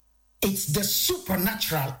It's the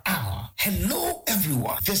supernatural hour. Hello,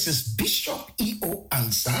 everyone. This is Bishop E.O.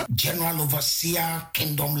 Ansah, General Overseer,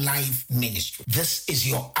 Kingdom Life Ministry. This is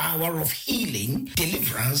your hour of healing,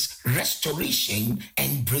 deliverance, restoration,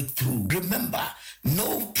 and breakthrough. Remember,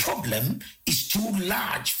 no problem is too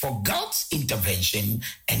large for God's intervention,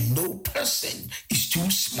 and no person is too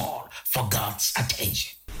small for God's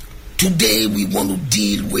attention. Today, we want to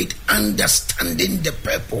deal with understanding the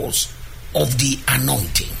purpose of the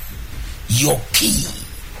anointing. Your key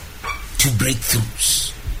to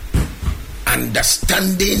breakthroughs.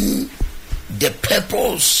 Understanding the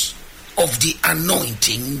purpose of the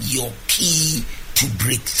anointing, your key to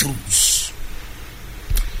breakthroughs.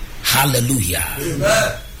 Hallelujah.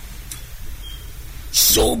 Amen.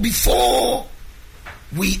 So before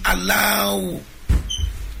we allow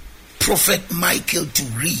Prophet Michael to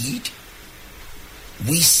read,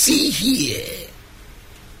 we see here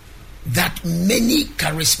that many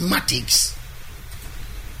charismatics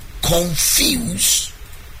confuse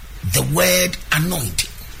the word anointing.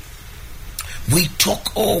 We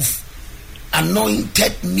talk of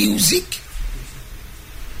anointed music.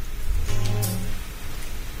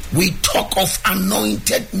 We talk of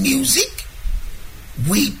anointed music.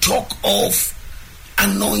 We talk of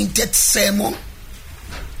anointed sermon.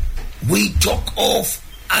 We talk of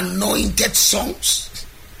anointed songs.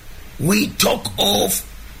 We talk of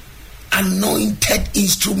anointed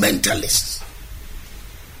instrumentalists,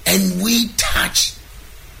 and we touch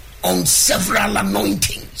on several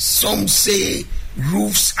anointings. Some say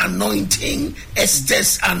Ruth's anointing,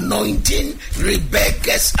 Esther's anointing,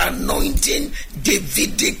 Rebecca's anointing,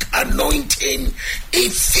 Davidic anointing.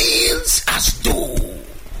 It feels as though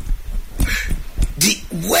the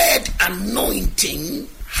word anointing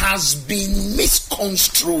has been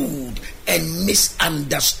misconstrued and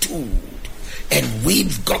misunderstood. And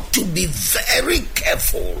we've got to be very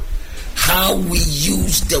careful how we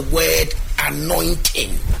use the word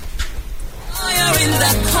anointing. Fire in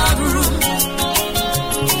that courtroom.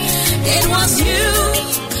 It was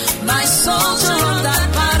you, my soldier on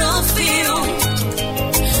that battlefield.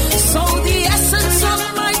 So the essence of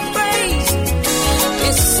my praise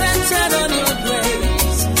is centered on your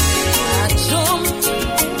grace. Ajum,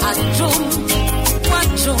 Wajum.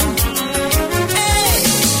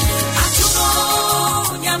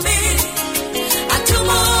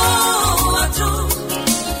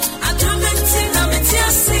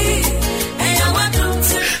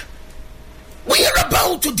 We are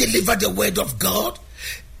about to deliver the word of God.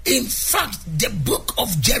 In fact, the book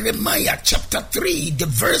of Jeremiah chapter 3, the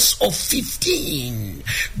verse of 15,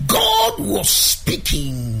 God was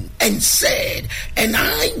speaking and said, "And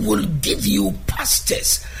I will give you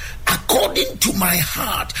pastors according to my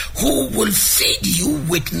heart, who will feed you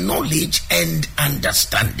with knowledge and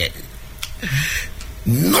understanding."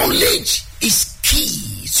 Knowledge is key.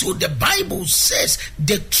 So the Bible says,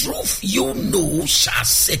 the truth you know shall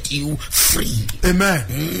set you free. Amen.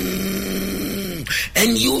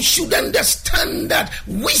 And you should understand that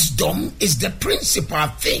wisdom is the principal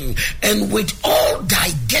thing. And with all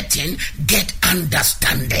thy getting, get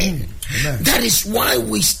understanding. Amen. That is why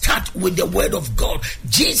we start with the word of God.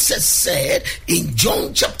 Jesus said in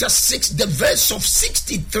John chapter 6, the verse of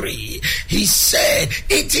 63, he said,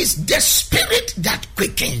 "It is the spirit that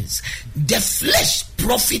quickens, the flesh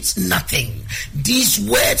profits nothing. These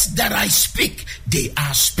words that I speak, they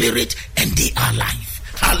are spirit and they are life."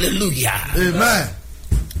 Hallelujah. Amen.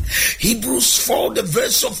 Hebrews 4, the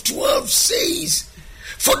verse of 12 says,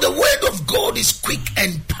 "For the word of God is quick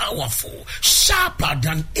and powerful, sharper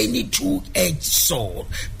than any two-edged sword,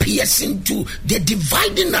 piercing to the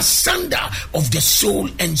dividing asunder of the soul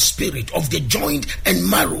and spirit, of the joint and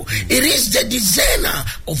marrow. It is the discerner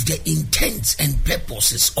of the intents and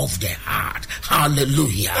purposes of the heart."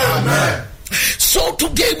 Hallelujah. Amen. So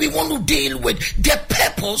today we want to deal with the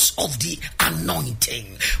purpose of the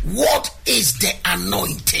anointing. What is the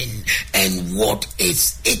anointing and what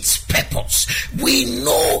is its purpose? We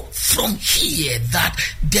know from here that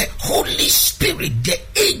the Holy Spirit, the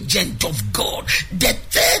agent of God, the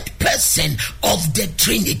third person of the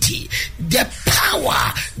Trinity, the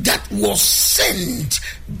power that was sent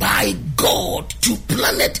by God to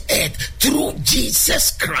planet Earth through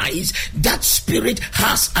Jesus Christ, that spirit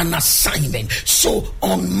has an assignment. So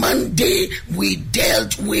on Monday we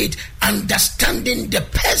dealt with understanding the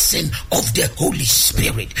person of the Holy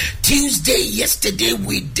Spirit. Yesterday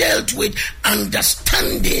we dealt with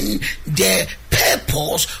understanding the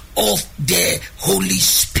purpose of the Holy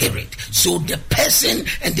Spirit. So the person,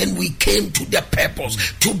 and then we came to the purpose.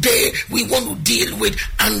 Today we want to deal with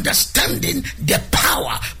understanding the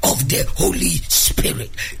power of the Holy Spirit.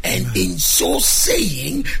 And in so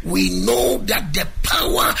saying, we know that the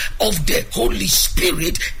power of the Holy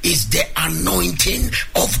Spirit is the anointing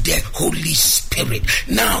of the Holy Spirit.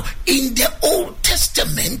 Now, in the Old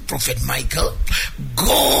Testament, Prophet Michael,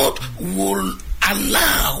 God will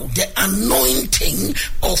allow the anointing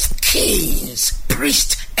of kings,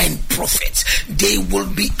 priests, and prophets. They will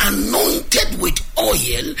be anointed with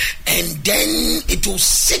oil, and then it will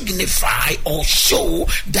signify or show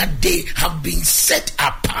that they have been set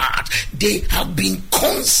apart, they have been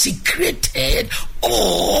consecrated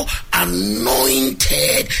or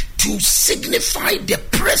anointed to signify the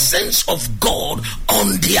presence of God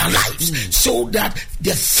on their lives, so that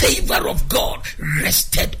the favor of God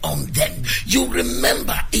rested on them. You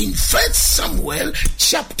remember in 1 Samuel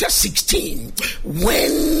chapter 16,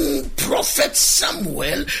 when Prophet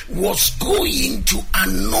Samuel was going to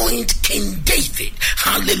anoint King David.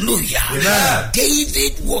 Hallelujah. Amen.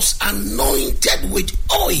 David was anointed with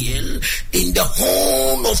oil in the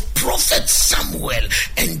horn of Prophet Samuel,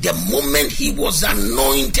 and the moment he was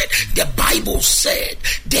anointed, the Bible said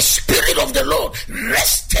the Spirit of the Lord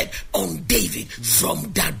rested on David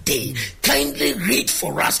from that day. Kindly read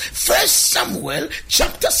for us 1 Samuel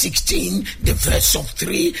chapter 16, the verse of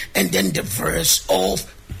 3, and then the verse of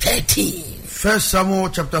 13. 1 Samuel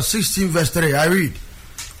chapter 16 verse 3, I read,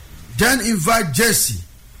 "Then invite Jesse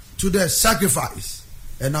to the sacrifice,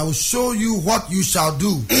 and I will show you what you shall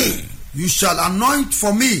do. You shall anoint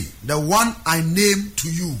for me the one I name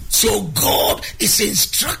to you." So God is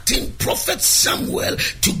instructing Prophet Samuel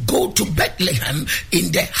to go to Bethlehem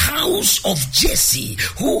in the house of Jesse,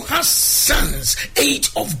 who has sons, 8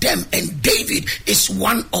 of them, and David is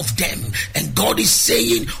one of them. And God is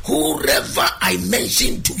saying, whoever I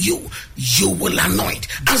mention to you, you will anoint.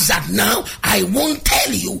 As at now, I won't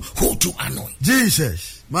tell you who to anoint.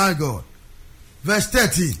 Jesus, my God. Verse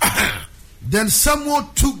 13. Then Samuel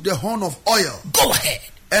took the horn of oil. Go ahead.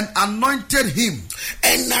 And anointed him.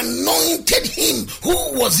 And anointed him.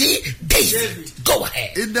 Who was he? David. Go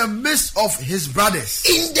ahead. In the midst of his brothers.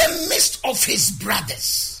 In the midst of his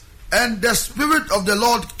brothers. And the Spirit of the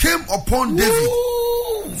Lord came upon David.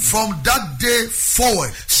 From that day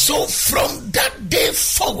forward. So from that day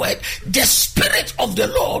forward, the Spirit of the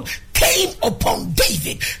Lord came upon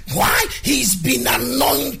David. Why? He's been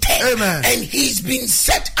anointed. Amen. And he's been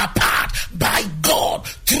set apart by God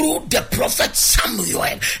through the prophet Samuel.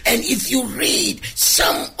 And if you read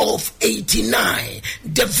Psalm of 89,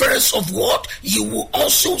 the verse of what? You will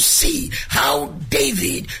also see how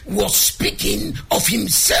David was speaking of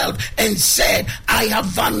himself and said, I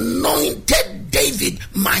have anointed David,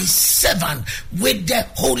 my servant, with the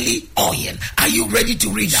holy oil. Are you ready to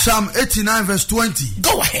read that? Psalm 89 verse 20.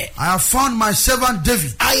 Go ahead. I have found my servant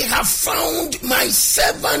David. I have found my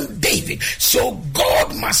servant David. So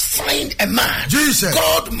God must find a man. Jesus.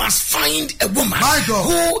 God must find a woman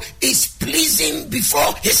who is pleasing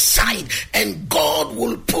before his sight. And God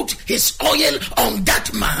will put his oil on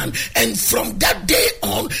that man. And from that day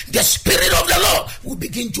on, the Spirit of the Lord will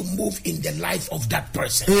begin to move in the life of that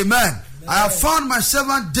person. Amen. I have found my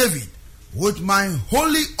servant David. With my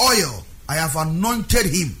holy oil, I have anointed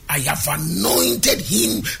him. I have anointed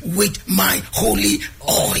him with my holy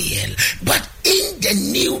oil. But in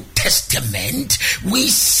the New Testament, we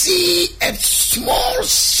see a small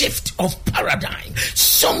shift of paradigm.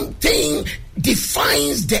 Something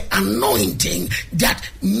defines the anointing that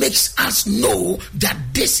makes us know that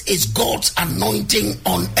this is God's anointing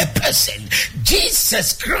on a person.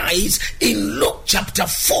 Jesus Christ in Luke chapter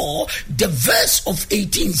 4, the verse of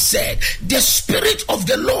 18 said, the Spirit of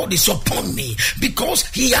the Lord is upon me because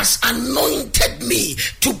he has anointed me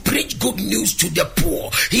to preach good news to the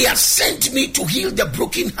poor. He has sent me to heal the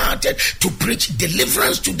brokenhearted, to preach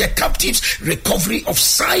deliverance to the captives, recovery of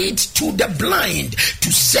sight to the blind,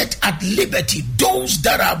 to set at liberty those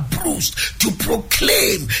that are bruised, to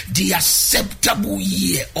proclaim the acceptable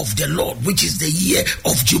year of the Lord, which is the year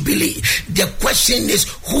of Jubilee. The question is,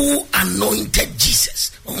 who anointed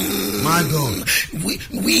Jesus? My God.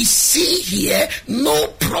 We see here no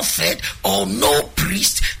prophet or no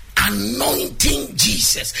priest anointing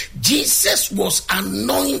Jesus. Jesus was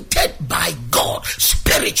anointed by God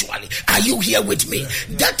spiritually. Are you here with me?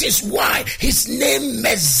 That is why his name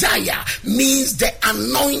Messiah means the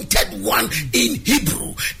anointed one in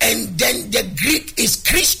Hebrew, and then the Greek is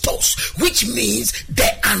Christos, which means the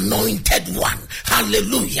anointed one.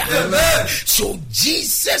 Hallelujah. Amen. So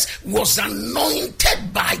Jesus was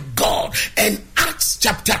anointed by God, and Acts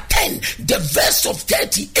chapter 10, the verse of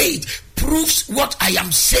 38 proves what I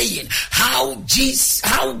am saying. How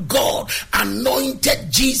God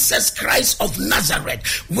anointed Jesus Christ of Nazareth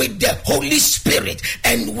with the Holy Spirit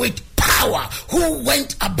and with power, who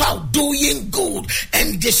went about doing good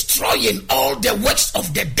and destroying all the works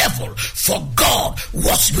of the devil, for God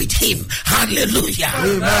was with him. Hallelujah.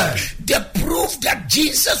 Amen. The proof that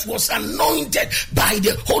Jesus was anointed by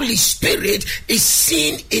the Holy Spirit is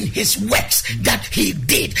seen in his works that he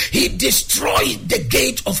did. He destroyed the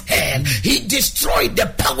gate of hell. He destroyed the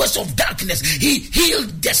powers of darkness. He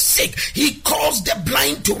healed the sick. He caused the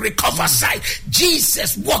blind to recover sight.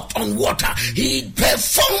 Jesus walked on water. He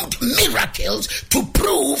performed miracles to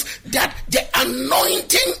prove that the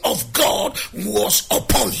anointing of God was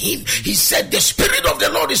upon him. He said, the Spirit of the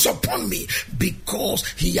Lord is upon me because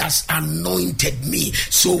he has anointed me.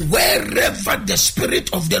 So wherever the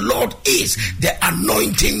Spirit of the Lord is, the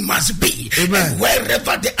anointing must be. Amen. And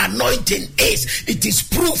wherever the anointing is, it is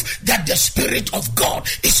proof that the Spirit of God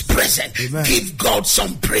is present. Amen. Give God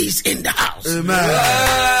some praise in the house. Amen.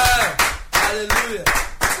 Yeah. Hallelujah.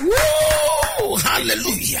 Woo!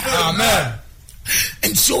 Hallelujah. Amen.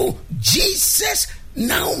 And so Jesus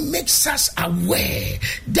now makes us aware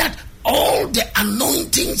that all the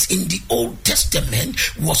anointings in the Old Testament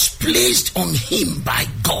was placed on him by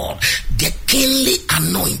God. The kingly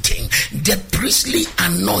anointing, the priestly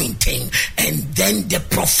anointing, and then the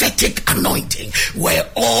prophetic anointing were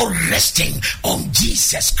all resting on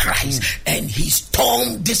Jesus Christ. And he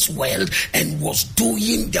stormed this world and was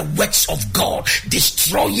doing the works of God,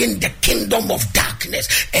 destroying the kingdom of darkness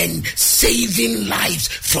and saving lives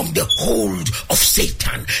from the hold of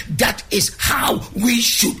Satan. That is how we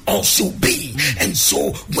should also be. And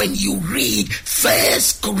so when you read 1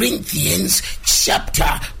 Corinthians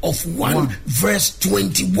chapter of 1 verse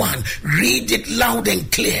 21, read it loud and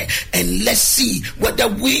clear, and let's see whether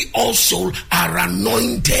we also are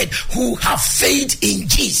anointed who have faith in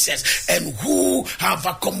Jesus and who have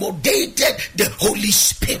accommodated the Holy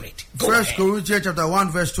Spirit. 1 Corinthians chapter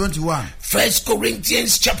 1 verse 21. 1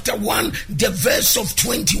 Corinthians chapter 1 the verse of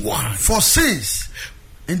 21. For since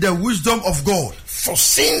in the wisdom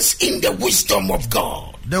of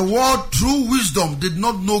God, the world through wisdom did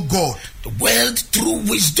not know God. The world through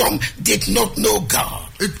wisdom did not know God.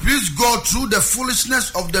 It pleased God through the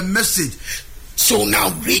foolishness of the message. So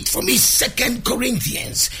now read for me 2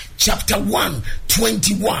 Corinthians chapter 1,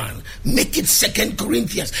 21. Make it 2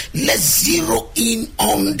 Corinthians. Let's zero in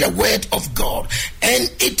on the word of God. And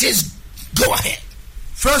it is, go ahead.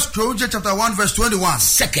 1 Corinthians chapter 1 verse 21.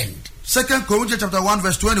 2 Corinthians chapter 1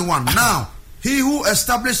 verse 21. Now, he who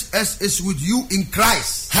established us is with you in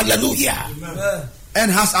Christ. Hallelujah. Amen.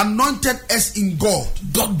 And has anointed us in God.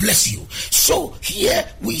 God bless you. So here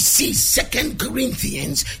we see 2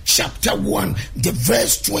 Corinthians chapter 1, the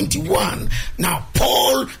verse 21. Now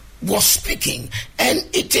Paul was speaking, and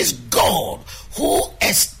it is God who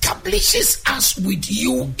establishes us with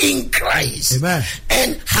you in Christ. Amen.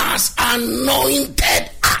 And has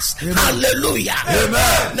anointed us. Amen. Hallelujah.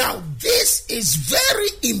 Amen. Now this is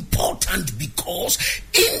very important because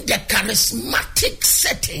in the charismatic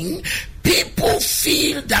setting, people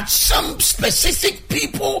feel that some specific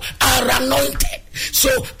people are anointed. So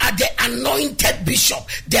the anointed bishop,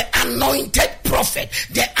 the anointed prophet,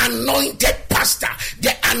 the anointed pastor,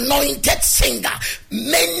 the anointed singer,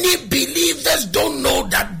 many believers don't know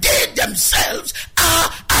that they themselves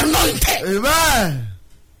are anointed. Amen.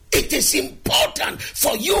 It is important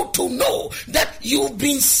for you to know that you've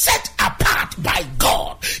been set apart by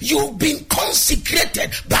God. You've been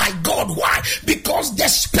consecrated by God. Why? Because the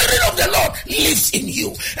Spirit of the Lord lives in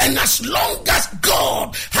you. And as long as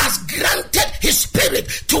God has granted His Spirit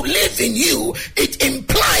to live in you, it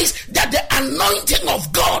implies that the anointing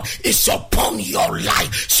of God is upon your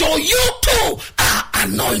life. So you too are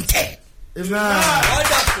anointed. Amen.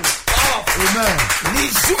 Wonderful. Amen.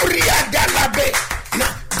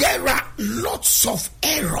 Now, there are lots of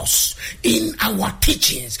errors in our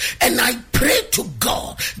teachings, and I pray to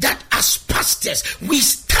God that as pastors we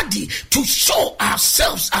study to show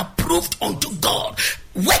ourselves approved unto God,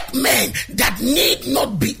 workmen that need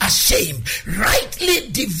not be ashamed, rightly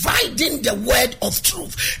dividing the word of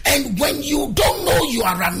truth. And when you don't know you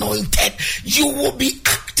are anointed, you will be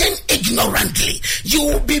acting acting ignorantly. You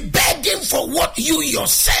will be begging for what you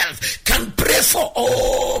yourself can pray for.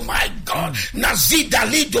 Oh my God. Nazida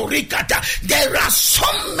Lidorikata. There are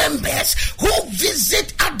some members who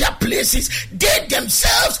visit other places. They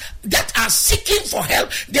themselves that are seeking for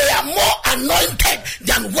help, they are more anointed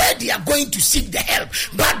than where they are going to seek the help.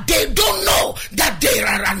 But they don't know that they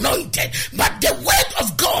are anointed. But the word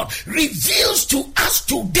of God reveals to us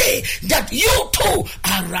today that you too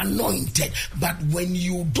are anointed. But when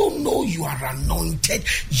you don't know you are anointed,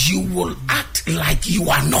 you will act like you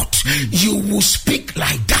are not. You will speak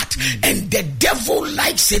like that. And the devil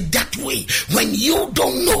likes it that way. When you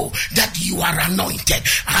don't know that you are anointed,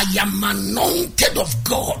 I am anointed of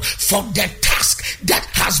God for the task that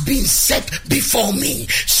has been set before me.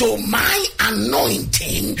 So my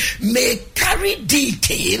anointing may carry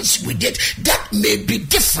details with it that may be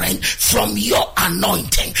different from your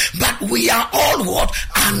anointing. But we are all what?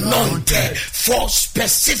 Anointed for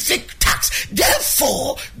specific tasks.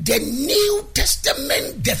 Therefore, the New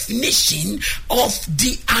Testament definition of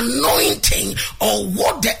the anointing, or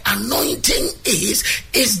what the anointing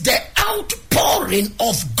is the outpouring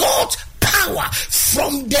of God's power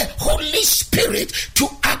from the Holy Spirit to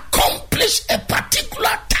accomplish a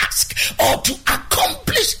particular task, or to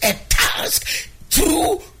accomplish a task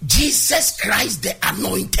through Jesus Christ, the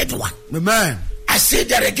anointed one. Amen. I say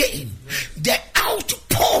that again. The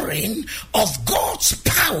outpouring of God's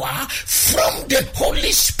power from the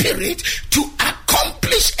Holy Spirit to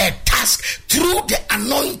accomplish a task through the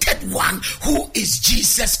anointed one, who is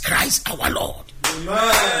Jesus Christ our Lord.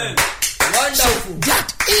 Amen. Wonderful. So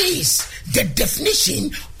that is the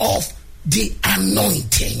definition of the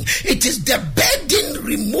anointing. It is the burden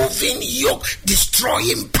removing, yoke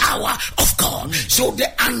destroying power of God. So the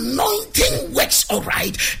anointing works all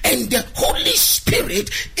right, and the Holy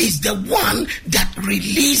Spirit is the one that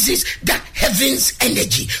releases that heaven's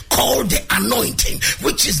energy called the anointing,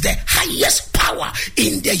 which is the highest power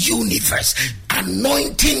in the universe.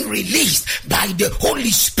 Anointing released by the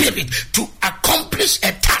Holy Spirit to accomplish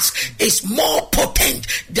a task is more potent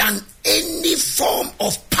than any form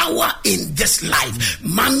of power in this life.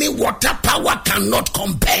 Mommy water power cannot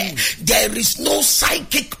compare. There is no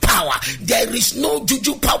psychic power. There is no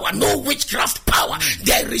juju power, no witchcraft power.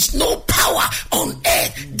 There is no power on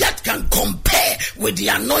earth that can compare with the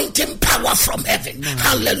anointing power from heaven.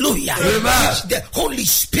 Hallelujah. Which the Holy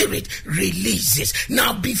Spirit releases.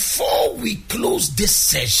 Now, before we close this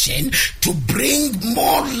session, to bring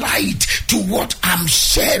more light to what I'm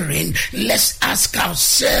sharing, let's ask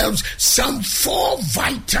ourselves some 4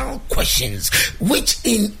 vital questions, which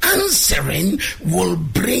in answering will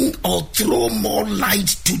bring or throw more light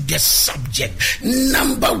to the subject.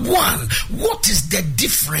 Number 1, what is the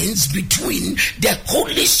difference between the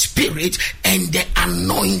Holy Spirit and the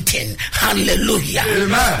anointing? Hallelujah.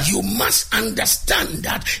 Amen. You must understand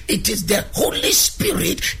that it is the Holy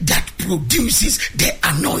Spirit that produces the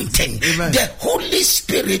anointing. Amen. The Holy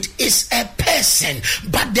Spirit is a person,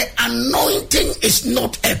 but the anointing is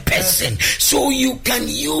not a person. So you can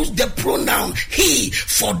use the pronoun he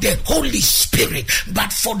for the Holy Spirit,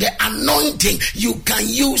 but for the anointing you can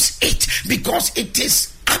use it, because it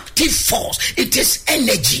is active force, it is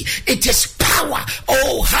energy, it is power.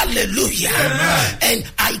 Oh, hallelujah. Amen.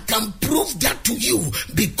 And I can prove that to you,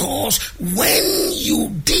 because when you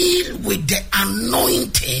deal with the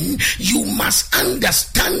anointing, you must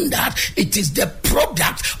understand that it is the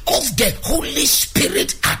product of the Holy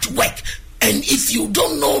Spirit at work. And if you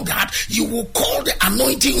don't know that, you will call the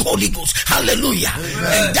anointing Holy Ghost. Hallelujah. Amen.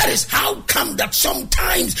 And that is how come that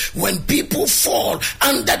sometimes when people fall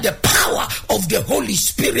under the power of the Holy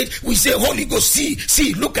Spirit, we say, Holy Ghost,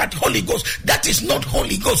 see, look at Holy Ghost. That is not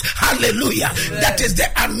Holy Ghost. Hallelujah. Amen. That is the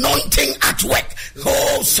anointing at work.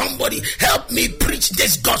 Oh, somebody help me preach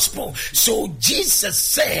this gospel. So Jesus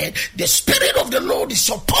said, the Spirit of the Lord is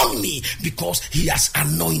upon me because he has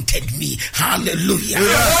anointed me. Hallelujah.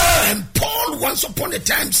 Amen. And Paul once upon a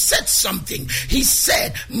time said something. He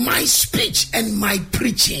said, my speech and my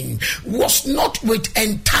preaching was not with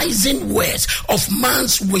enticing words of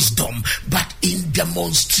man's wisdom, but in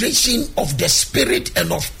demonstration of the Spirit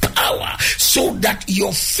and of power, so that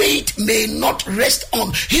your faith may not rest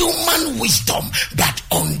on human wisdom, but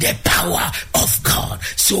on the power of God.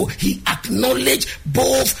 So he acknowledged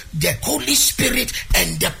both the Holy Spirit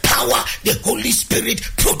and the power the Holy Spirit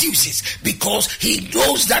produces, because he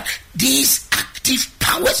knows that these active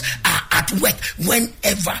powers are at work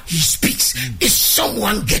whenever he speaks. Is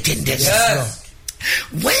someone getting this? Yes.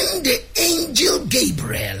 When the angel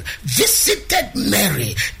Gabriel visited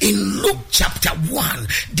Mary in Luke chapter 1,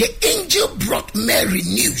 the angel brought Mary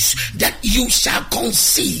news that you shall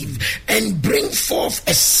conceive and bring forth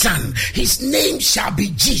a son. His name shall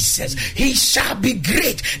be Jesus. He shall be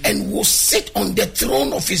great and will sit on the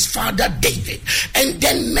throne of his father David. And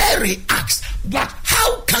then Mary asked, but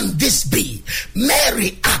how can this be?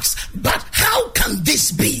 Mary asked, but how can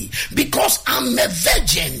this be? Because I'm a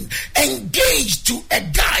virgin engaged to a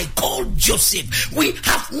guy called Joseph. We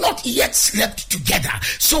have not yet slept together.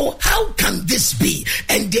 So how can this be?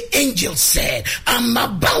 And the angel said, I'm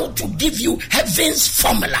about to give you heaven's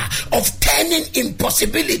formula of turning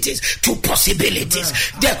impossibilities to possibilities.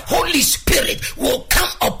 The Holy Spirit will come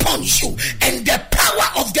upon you, and the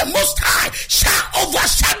power of the Most High shall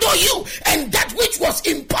overshadow you, and that which was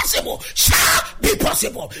impossible shall be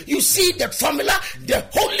possible. You see the formula? The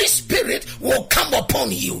Holy Spirit will come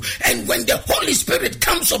upon you, and when the Holy Spirit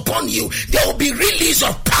comes upon you, there will be release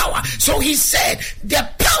of power. So he said, the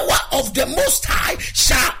power of the Most High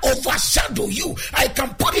shall overshadow you. I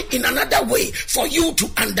can put it in another way for you to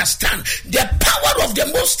understand. The power of the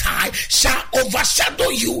Most High shall overshadow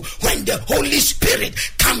you when the Holy Spirit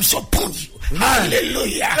comes upon you. Amen.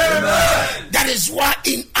 Hallelujah. Amen. That is why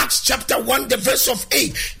in Acts chapter 1, the verse of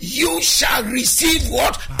 8, you shall receive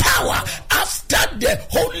what? Power after the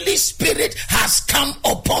Holy Spirit has come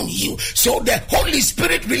upon you. So the Holy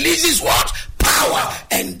Spirit releases what? Power.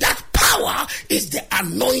 And that power is the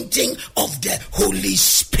anointing of the Holy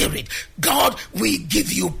Spirit. God, we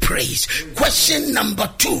give you praise. Question number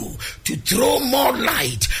 2, to throw more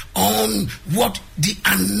light on what the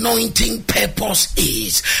anointing purpose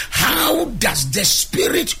is. How does the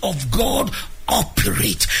Spirit of God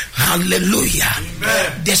operate? Hallelujah.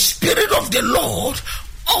 Amen. The Spirit of the Lord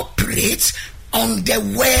operates on the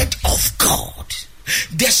word of God.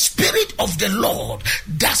 The Spirit of the Lord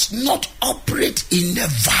does not operate in a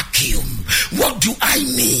vacuum. What do I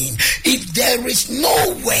mean? If there is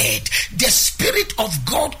no word, the Spirit of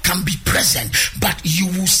God can be present, but you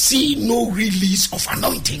will see no release of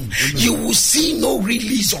anointing. Amen. You will see no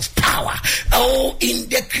release of power. Oh, in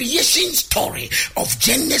the creation story of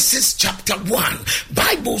Genesis chapter 1,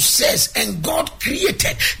 Bible says, and God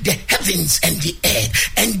created the heavens and the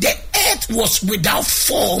earth, and the earth was without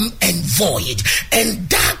form and void, and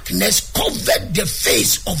darkness covered the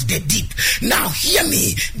face of the deep. Now hear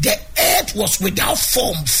me, the earth was without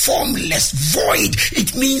form, formless, void.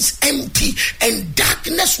 It means empty, and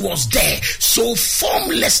darkness was there. So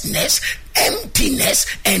formlessness, emptiness,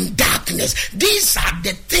 and darkness, these are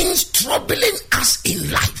the things troubling us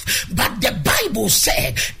in life. But the Bible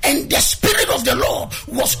said, and the Spirit of the Lord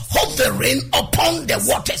was hovering upon the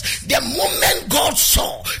waters. The moment God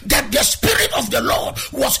saw that the Spirit of the Lord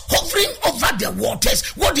was hovering over the waters,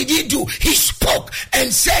 what did he do? He spoke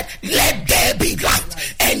and said, let there be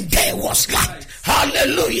light, and there was light.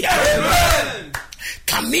 Hallelujah. Amen.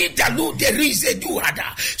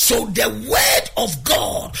 So the word of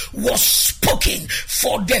God was spoken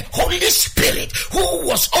for the Holy Spirit, who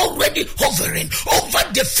was already hovering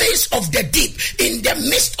over the face of the deep, in the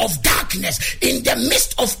midst of darkness, in the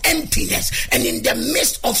midst of emptiness, and in the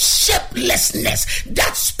midst of shapelessness.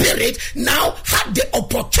 That Spirit now had the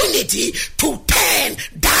opportunity to turn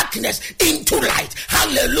darkness into light.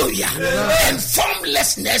 Hallelujah. Yeah. And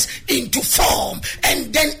formlessness into form,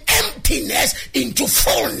 and then emptiness into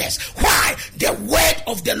fullness. Why? The word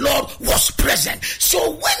of the Lord was present.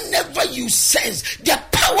 So whenever you sense the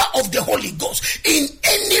power of the Holy Ghost in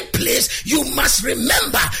any place, you must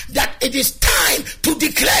remember that it is time to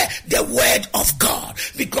declare the word of God.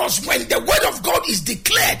 Because when the word of God is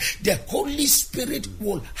declared, the Holy Spirit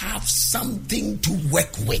will have something to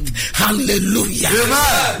work with. Hallelujah.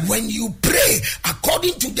 Amen. When you pray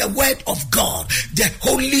according to the word of God, the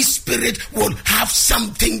Holy Spirit will have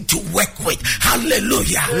something to work with.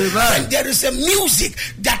 Hallelujah. Amen. When there is a music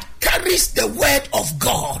that carries the word of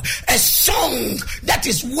God, a song that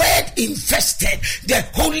is word infested, the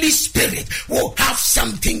Holy Spirit will have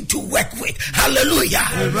something to work with. Hallelujah.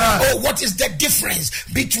 Amen. Oh, what is the difference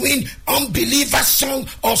between unbeliever song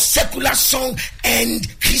or secular song and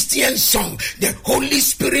Christian song? The Holy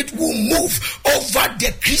Spirit will move over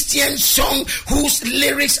the Christian song whose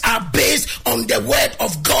lyrics are based on the word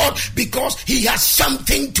of God, because he has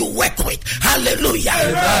something to work with. Hallelujah.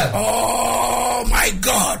 Amen. Oh my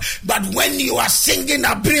God. But when you are singing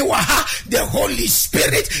Abriwaha, the Holy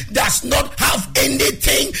Spirit does not have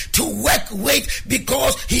anything to work with,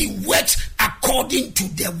 because he works according according to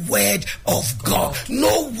the word of God.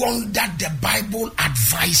 No wonder the Bible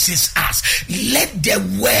advises us, let the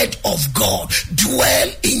word of God dwell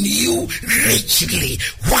in you richly.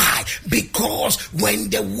 Why? Because when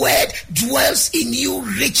the word dwells in you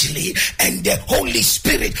richly and the Holy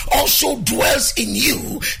Spirit also dwells in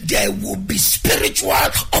you, there will be spiritual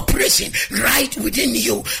operation right within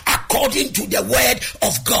you according to the word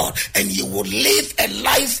of God, and you will live a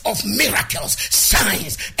life of miracles,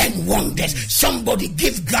 signs, and wonders. Somebody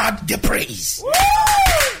give God the praise.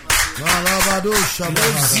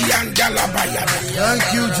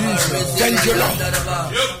 Thank you, Jesus. Thank you, Lord.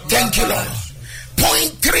 Thank you, Lord.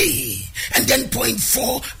 Point 3. And then point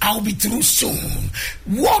 4, I'll be through soon.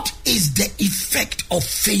 What is the effect of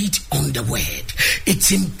faith on the word?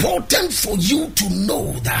 It's important for you to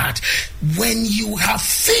know that when you have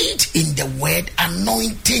faith in the word,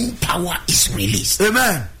 anointing power is released.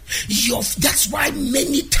 Amen. That's why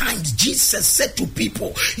many times Jesus said to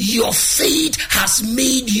people, your faith has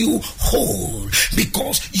made you whole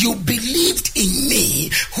because you believed in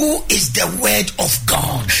me, who is the word of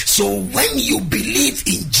God. So when you believe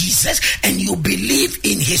in Jesus and you believe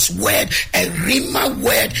in his word, a rhema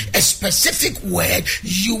word, a specific word,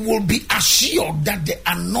 you will be assured that the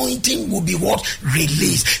anointing will be what?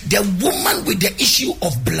 Released. The woman with the issue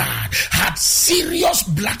of blood had serious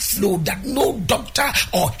blood flow that no doctor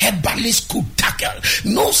or herbalist could tackle,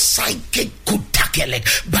 no psychic could tackle it.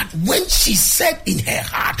 But when she said in her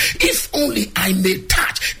heart, if only I may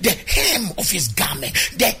touch the hem of his garment,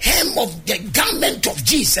 the hem of the garment of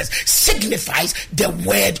Jesus signifies the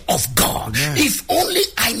word of God. Amen. If only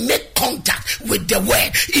I make contact with the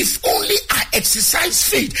word, if only I exercise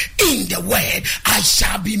faith in the word, I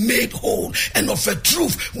shall be made whole. And of a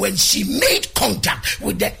truth, when she made contact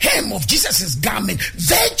with the hem of Jesus' garment,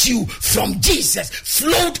 virtue from Jesus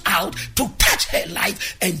flowed out to touch her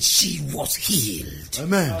life, and she was healed.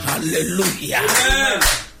 Amen. Hallelujah. Amen.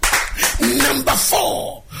 Number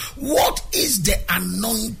 4, what is the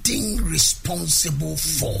anointing responsible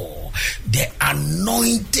for? The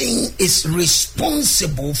anointing is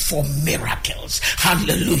responsible for miracles.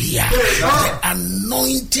 Hallelujah. The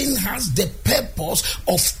anointing has the purpose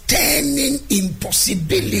of turning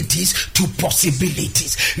impossibilities to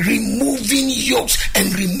possibilities, removing yokes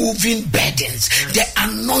and removing burdens. The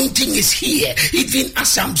anointing is here, even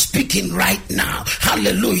as I'm speaking right now.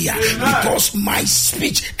 Hallelujah. Because my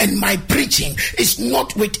speech and my preaching is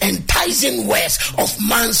not with enticing words of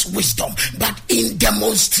man's wisdom, but in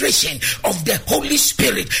demonstration of the Holy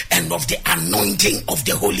Spirit and of the anointing of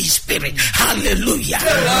the Holy Spirit. Hallelujah.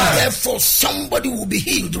 Therefore, somebody will be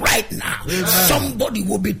healed right now. Somebody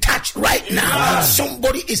will be touched right now.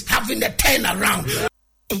 Somebody is having a turnaround.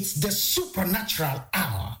 It's the supernatural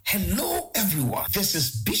hour. Hello, everyone. This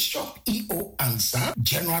is Bishop E.O. Ansah,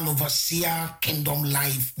 General Overseer, Kingdom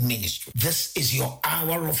Life Ministry. This is your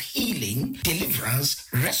hour of healing, deliverance,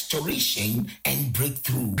 restoration, and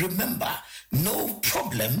breakthrough. Remember, no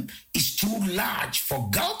problem is too large for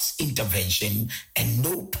God's intervention, and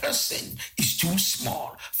no person is too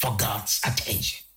small for God's attention.